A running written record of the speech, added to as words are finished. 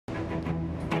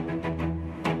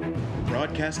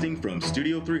Broadcasting from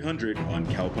Studio 300 on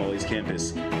Cal Poly's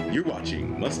campus, you're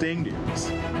watching Mustang News.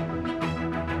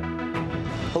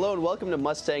 Hello and welcome to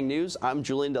Mustang News. I'm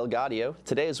Julian Del Gaudio.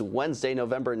 Today is Wednesday,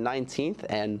 November 19th,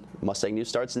 and Mustang News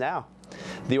starts now.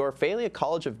 The Orphalia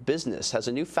College of Business has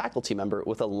a new faculty member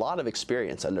with a lot of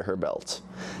experience under her belt.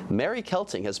 Mary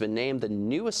Kelting has been named the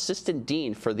new Assistant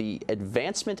Dean for the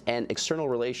Advancement and External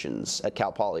Relations at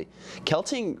Cal Poly.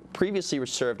 Kelting previously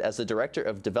served as the Director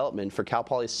of Development for Cal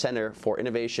Poly's Center for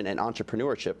Innovation and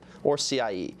Entrepreneurship, or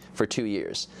CIE, for 2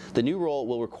 years. The new role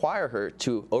will require her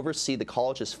to oversee the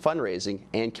college's fundraising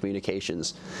and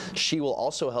communications. She will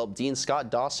also help Dean Scott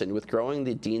Dawson with growing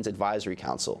the Dean's Advisory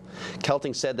Council.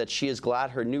 Kelting said that she is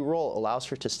glad her new role allows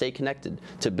her to stay connected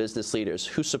to business leaders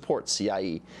who support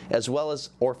CIE, as well as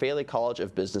Orphalia College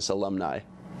of Business alumni.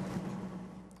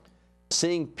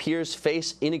 Seeing peers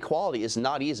face inequality is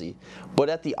not easy, but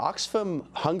at the Oxfam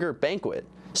Hunger Banquet,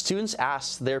 students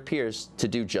asked their peers to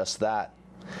do just that.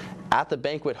 At the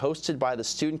banquet hosted by the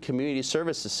Student Community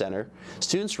Services Center,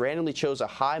 students randomly chose a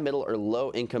high, middle, or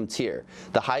low income tier.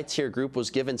 The high tier group was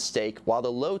given steak, while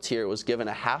the low tier was given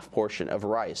a half portion of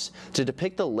rice to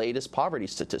depict the latest poverty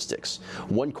statistics.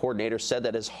 One coordinator said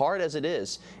that as hard as it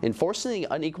is, enforcing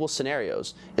unequal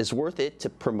scenarios is worth it to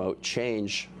promote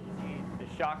change.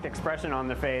 Shocked expression on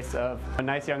the face of a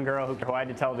nice young girl who I had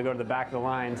to tell to go to the back of the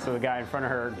line so the guy in front of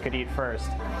her could eat first.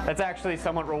 That's actually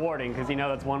somewhat rewarding because you know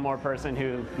that's one more person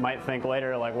who might think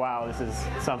later like, wow, this is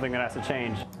something that has to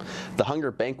change. The Hunger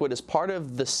Banquet is part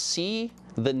of the See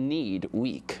the Need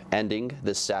Week, ending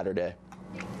this Saturday.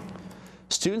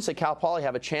 Students at Cal Poly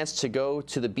have a chance to go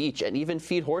to the beach and even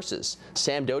feed horses.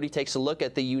 Sam Doty takes a look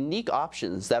at the unique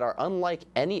options that are unlike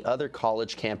any other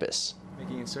college campus.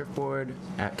 Making a surfboard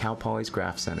at Cal Poly's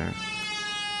Craft Center,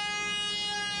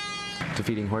 to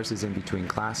feeding horses in between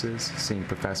classes, seeing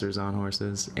professors on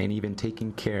horses, and even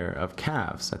taking care of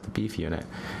calves at the beef unit.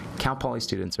 Cal Poly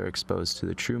students are exposed to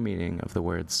the true meaning of the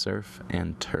words surf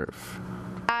and turf.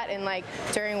 And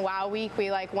during WOW week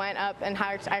we went up and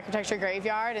hired architecture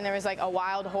graveyard, and there was a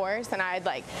wild horse, and I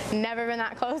had never been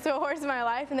that close to a horse in my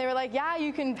life, and they were like, yeah,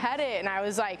 you can pet it, and I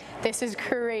was like, this is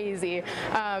crazy.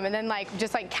 And then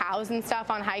just cows and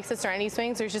stuff on hikes at Serenity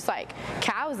Swings, there's just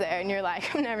cows there, and you're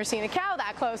like, I've never seen a cow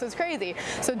that close, it's crazy.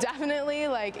 So definitely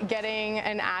getting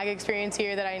an ag experience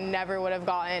here that I never would have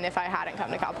gotten if I hadn't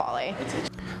come to Cal Poly.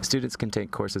 Students can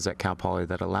take courses at Cal Poly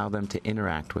that allow them to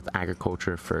interact with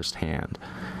agriculture firsthand.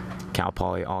 Cal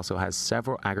Poly also has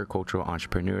several agricultural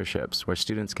entrepreneurships where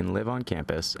students can live on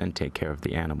campus and take care of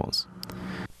the animals.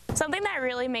 Something that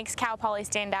really makes Cal Poly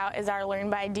stand out is our learn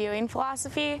by doing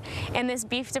philosophy, and this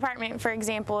beef department, for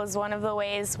example, is one of the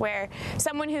ways where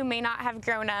someone who may not have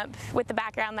grown up with the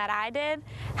background that I did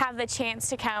have the chance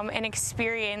to come and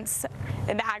experience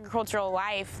the agricultural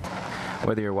life.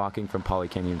 Whether you're walking from Poly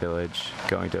Canyon Village,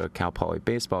 going to a Cal Poly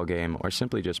baseball game, or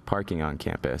simply just parking on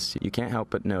campus, you can't help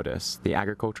but notice the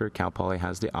agriculture Cal Poly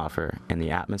has to offer and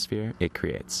the atmosphere it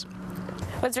creates.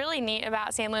 What's really neat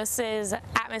about San Luis's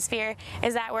atmosphere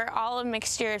is that we're all a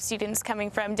mixture of students coming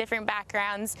from different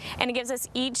backgrounds, and it gives us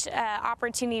each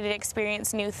opportunity to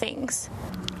experience new things.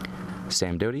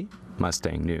 Sam Doty,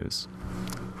 Mustang News.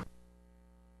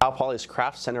 Cal Poly's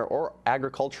Craft Center or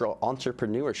Agricultural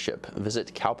Entrepreneurship.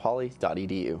 Visit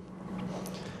calpoly.edu.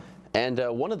 And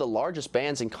one of the largest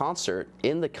bands in concert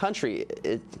in the county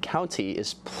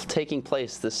is taking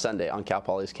place this Sunday on Cal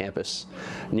Poly's campus.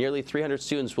 Nearly 300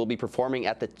 students will be performing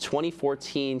at the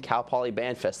 2014 Cal Poly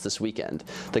Bandfest this weekend.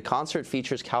 The concert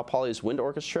features Cal Poly's Wind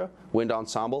Orchestra, Wind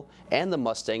Ensemble, and the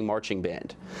Mustang Marching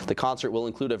Band. The concert will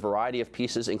include a variety of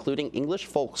pieces, including English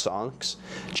folk songs,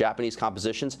 Japanese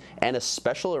compositions, and a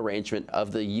special arrangement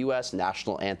of the U.S.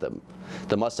 National Anthem.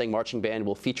 The Mustang Marching Band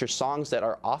will feature songs that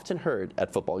are often heard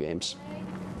at football games.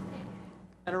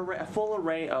 A full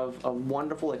array of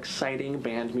wonderful, exciting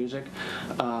band music,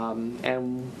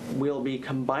 and we'll be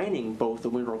combining both the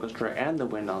Wind Orchestra and the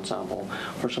Wind Ensemble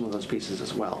for some of those pieces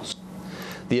as well.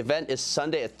 The event is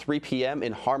Sunday at 3 p.m.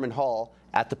 in Harmon Hall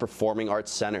at the Performing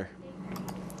Arts Center.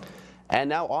 And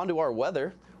now on to our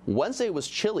weather. Wednesday was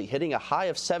chilly, hitting a high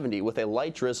of 70 with a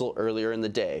light drizzle earlier in the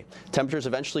day. Temperatures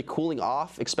eventually cooling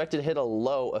off, expected to hit a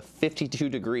low of 52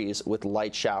 degrees with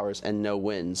light showers and no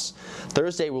winds.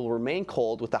 Thursday will remain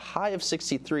cold with a high of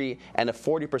 63 and a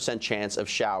 40% chance of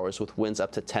showers with winds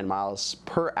up to 10 miles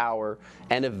per hour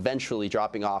and eventually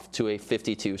dropping off to a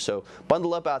 52. So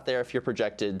bundle up out there if you're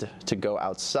projected to go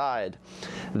outside.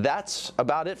 That's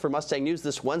about it for Mustang News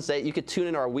this Wednesday. You could tune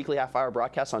in our weekly half-hour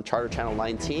broadcast on Charter Channel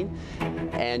 19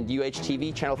 and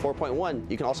UHTV Channel 4.1.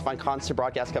 You can also find constant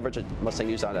broadcast coverage at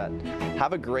MustangNews.net.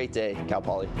 Have a great day, Cal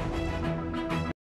Poly.